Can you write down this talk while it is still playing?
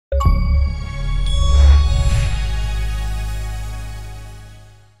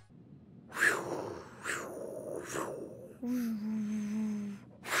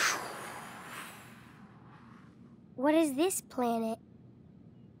is this planet?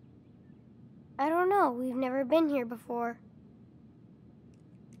 I don't know. We've never been here before.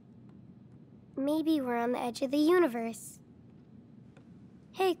 Maybe we're on the edge of the universe.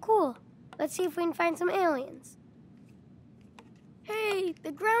 Hey, cool. Let's see if we can find some aliens. Hey,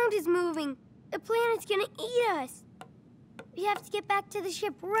 the ground is moving. The planet's gonna eat us. We have to get back to the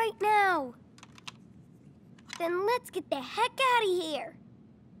ship right now. Then let's get the heck out of here.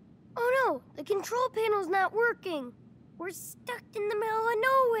 Oh no, the control panel's not working. We're stuck in the middle of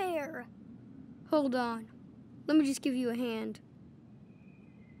nowhere. Hold on. Let me just give you a hand.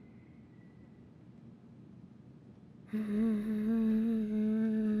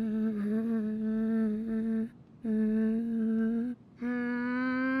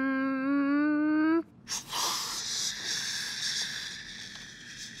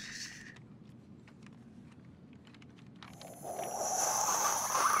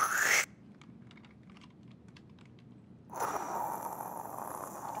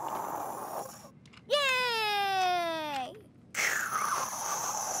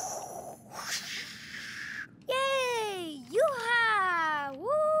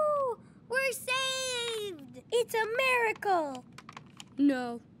 It's a miracle!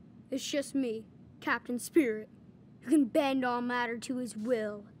 No, it's just me, Captain Spirit, who can bend all matter to his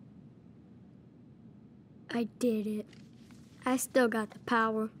will. I did it. I still got the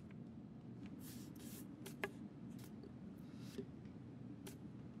power.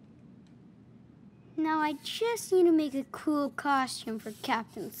 Now I just need to make a cool costume for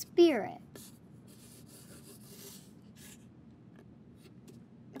Captain Spirit.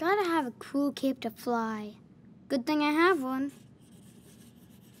 Gotta have a cool cape to fly. Good thing I have one.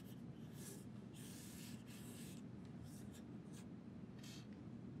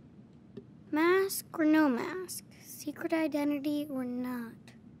 Mask or no mask? Secret identity or not?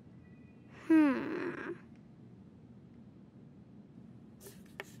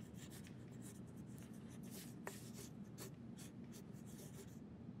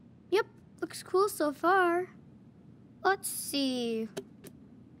 Yep, looks cool so far. Let's see.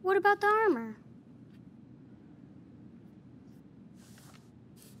 What about the armor?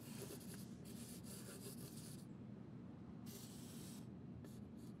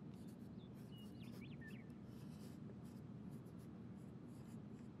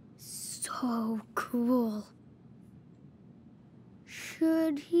 So cool.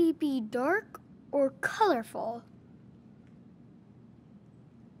 Should he be dark or colorful?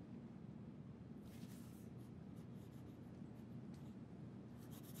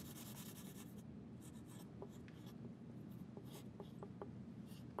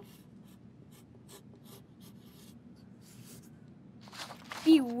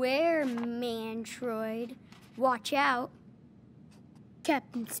 Beware, Mantroid. Watch out.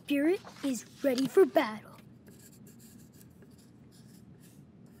 Captain Spirit is ready for battle.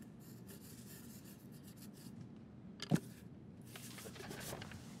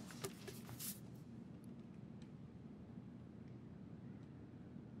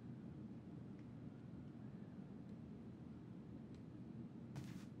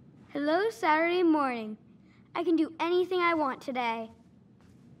 Hello, Saturday morning. I can do anything I want today.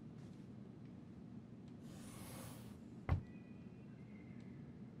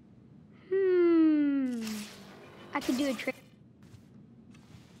 I could do a trick.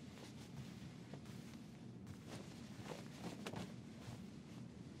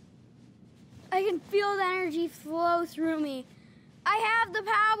 I can feel the energy flow through me. I have the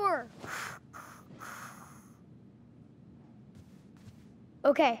power.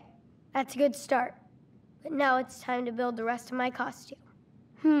 Okay, that's a good start. But now it's time to build the rest of my costume.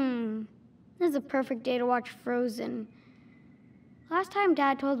 This is a perfect day to watch Frozen. Last time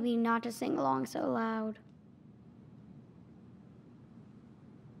Dad told me not to sing along so loud.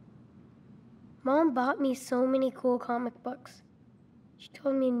 Mom bought me so many cool comic books. She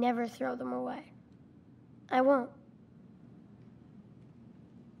told me never throw them away. I won't.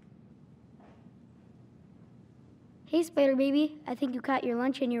 Hey, Spider Baby, I think you caught your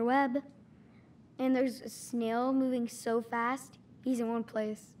lunch in your web. And there's a snail moving so fast, he's in one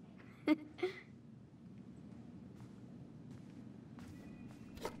place.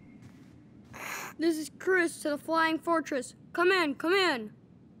 This is Chris to the Flying Fortress. Come in, come in.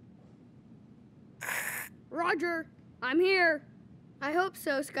 Roger, I'm here. I hope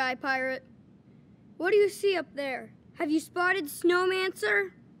so, Sky Pirate. What do you see up there? Have you spotted Snowmancer?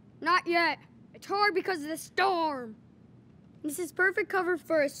 Not yet. It's hard because of the storm. This is perfect cover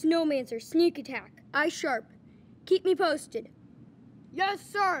for a Snowmancer sneak attack. Eye sharp. Keep me posted. Yes,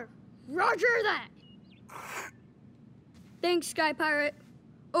 sir. Roger that. Thanks, Sky Pirate.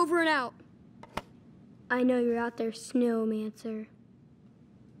 Over and out. I know you're out there, Snowmancer.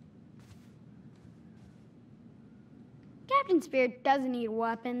 Captain Spirit doesn't need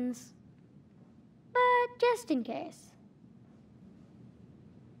weapons, but just in case.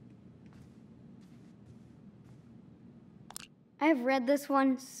 I've read this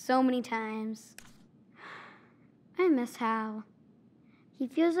one so many times. I miss Hal. He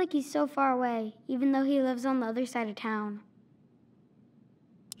feels like he's so far away, even though he lives on the other side of town.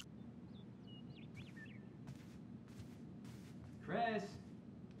 Chris,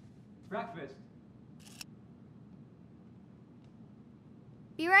 breakfast.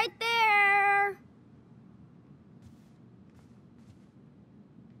 Be right there!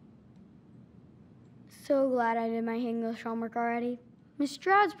 So glad I did my English homework already. Miss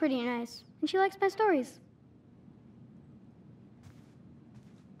Stroud's pretty nice, and she likes my stories.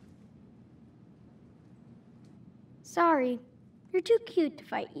 Sorry, you're too cute to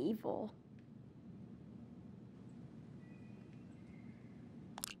fight evil.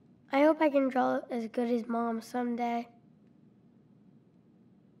 I hope I can draw as good as Mom someday.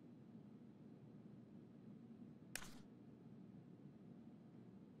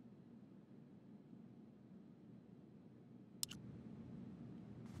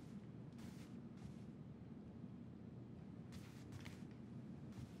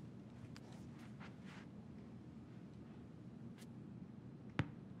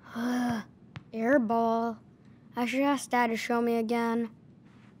 Airball. I should ask Dad to show me again.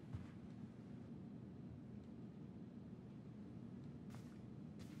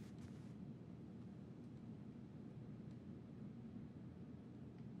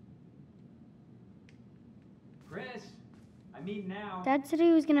 Chris, I'm eating now. Dad said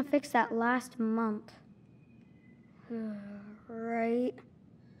he was gonna fix that last month. Right.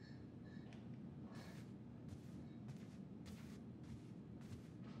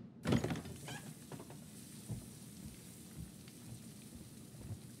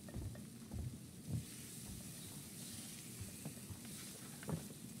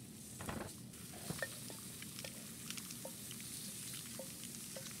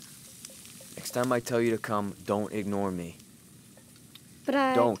 Next time I tell you to come, don't ignore me. But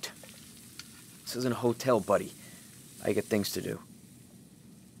I... Don't. This isn't a hotel, buddy. I get things to do.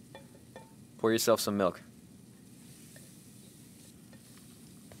 Pour yourself some milk.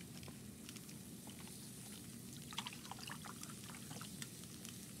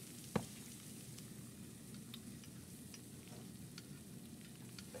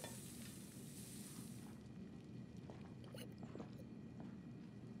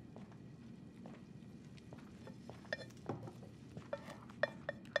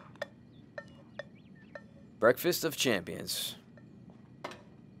 Breakfast of Champions.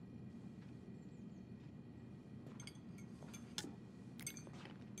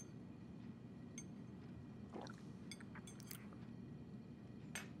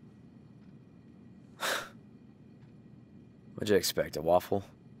 What'd you expect, a waffle?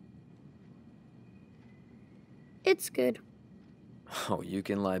 It's good. Oh, you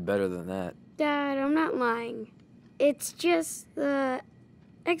can lie better than that. Dad, I'm not lying. It's just the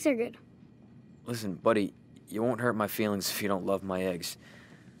eggs are good. Listen, buddy, you won't hurt my feelings if you don't love my eggs.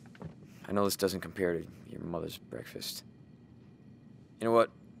 I know this doesn't compare to your mother's breakfast. You know what?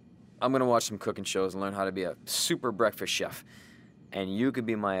 I'm gonna watch some cooking shows and learn how to be a super breakfast chef. And you could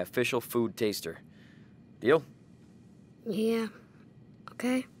be my official food taster. Deal? Yeah.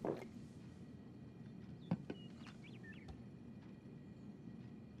 Okay.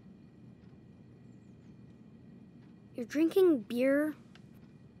 You're drinking beer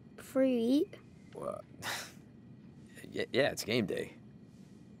before you eat? Well, yeah, it's game day.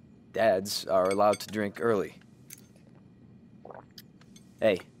 Dads are allowed to drink early.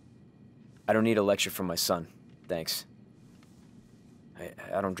 Hey, I don't need a lecture from my son. Thanks.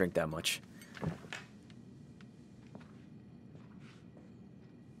 I don't drink that much.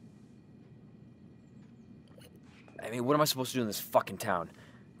 I mean, what am I supposed to do in this fucking town?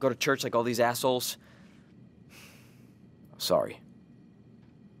 Go to church like all these assholes? Sorry.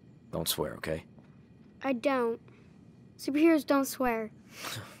 Don't swear, okay? I don't. Superheroes don't swear.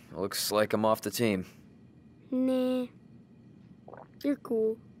 Looks like I'm off the team. Nah. You're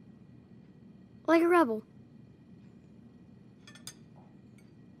cool. Like a rebel.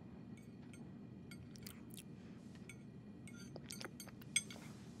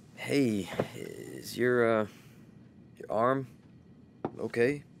 Hey, is your arm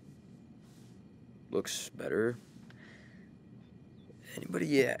okay? Looks better.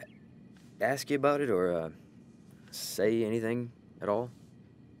 Anybody ask you about it or say anything at all?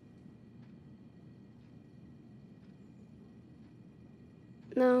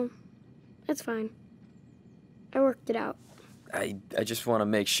 No, it's fine. I worked it out. I just want to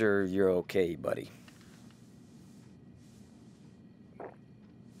make sure you're okay, buddy.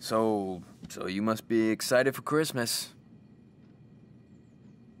 So you must be excited for Christmas.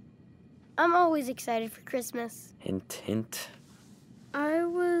 I'm always excited for Christmas. Hint, hint. I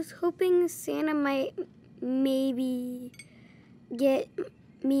was hoping Santa might maybe get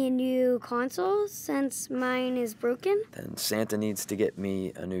me a new console since mine is broken. Then Santa needs to get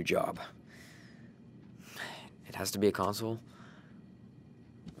me a new job. It has to be a console.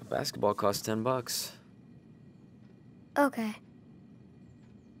 A basketball costs $10. Okay.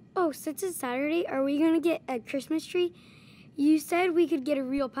 Oh, since it's Saturday, are we gonna get a Christmas tree? You said we could get a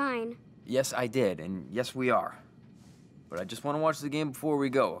real pine. Yes, I did, and yes, we are. But I just want to watch the game before we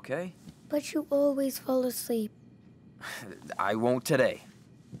go, okay? But you always fall asleep. I won't today.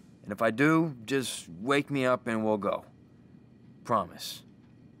 And if I do, just wake me up and we'll go. Promise.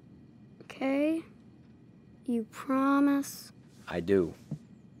 Okay. You promise? I do.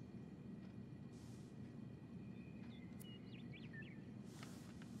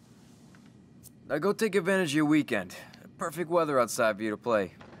 Now go take advantage of your weekend. Perfect weather outside for you to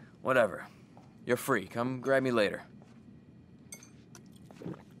play. Whatever. You're free. Come grab me later.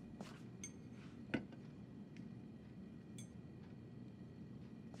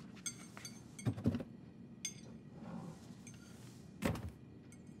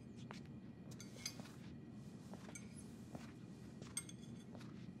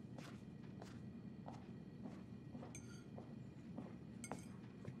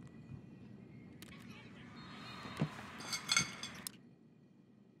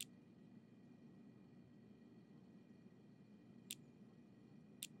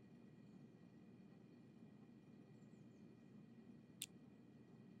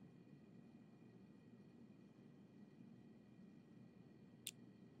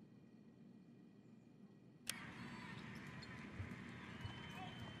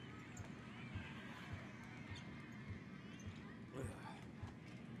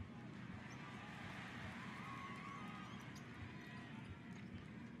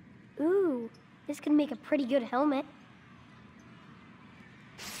 Ooh, this could make a pretty good helmet.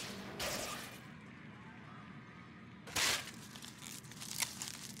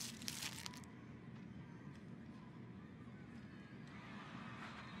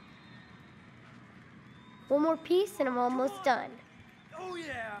 One more piece and I'm almost done. Oh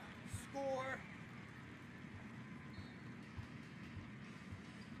yeah! Score!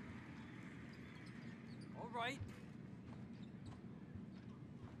 All right.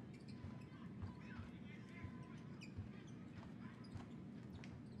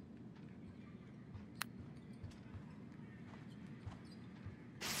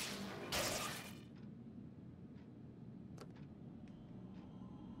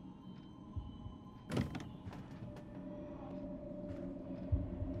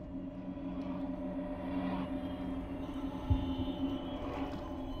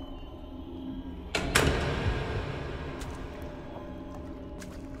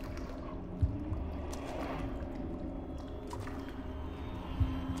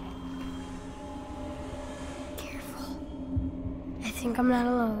 I think I'm not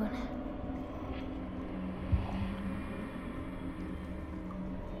alone.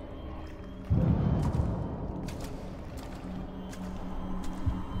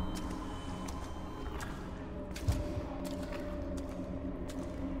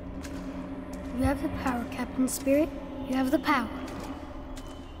 You have the power, Captain Spirit. You have the power.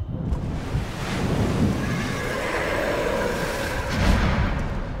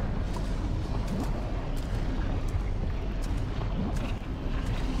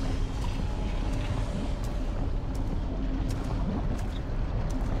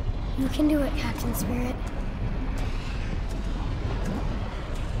 You can do it, Captain Spirit.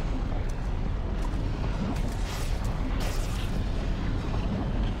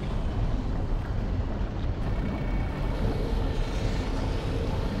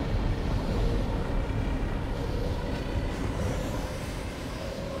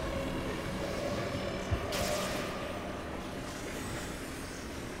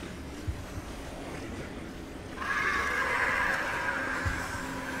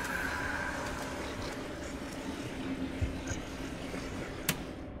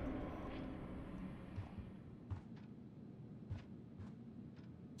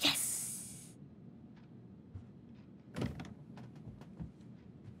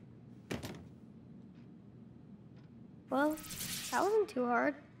 Well, that wasn't too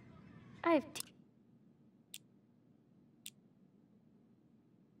hard. I have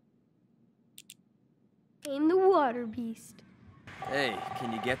Tame the water beast. Hey,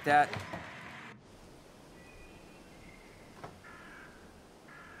 can you get that?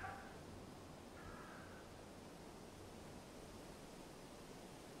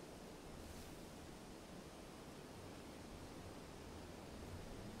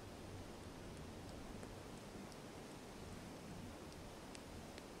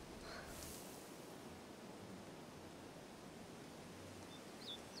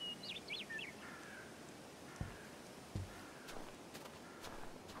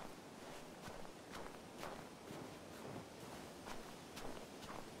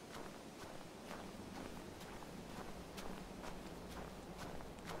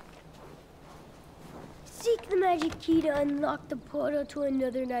 magic key to unlock the portal to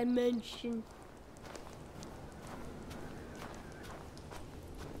another dimension.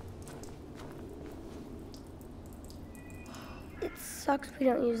 It sucks we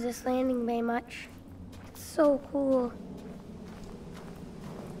don't use this landing bay much. It's so cool.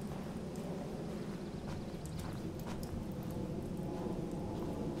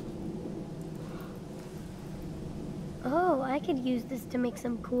 Oh, I could use this to make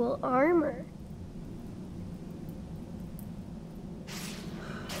some cool armor.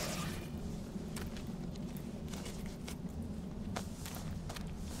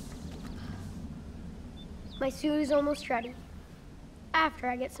 My suit is almost ready. After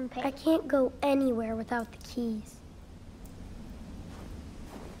I get some paint. I can't go anywhere without the keys.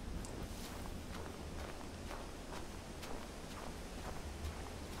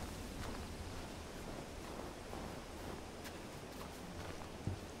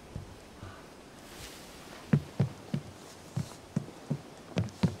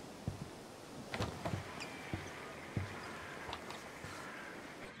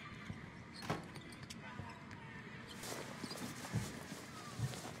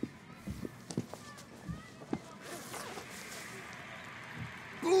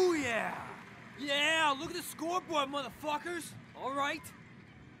 Booyah! Yeah, look at the scoreboard, motherfuckers! All right.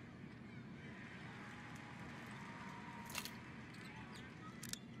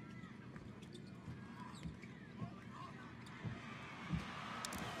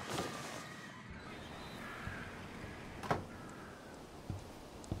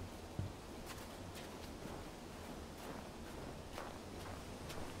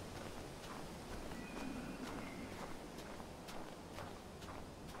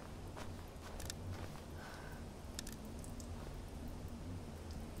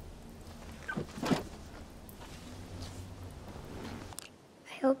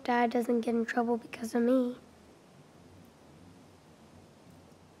 I hope Dad doesn't get in trouble because of me.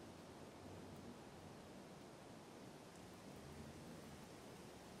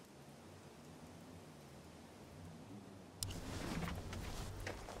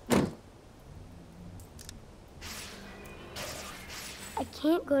 I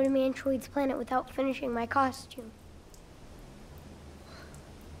can't go to Mantroid's planet without finishing my costume.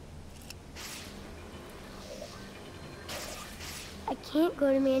 I can't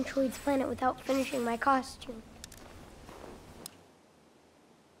go to Mantroid's planet without finishing my costume.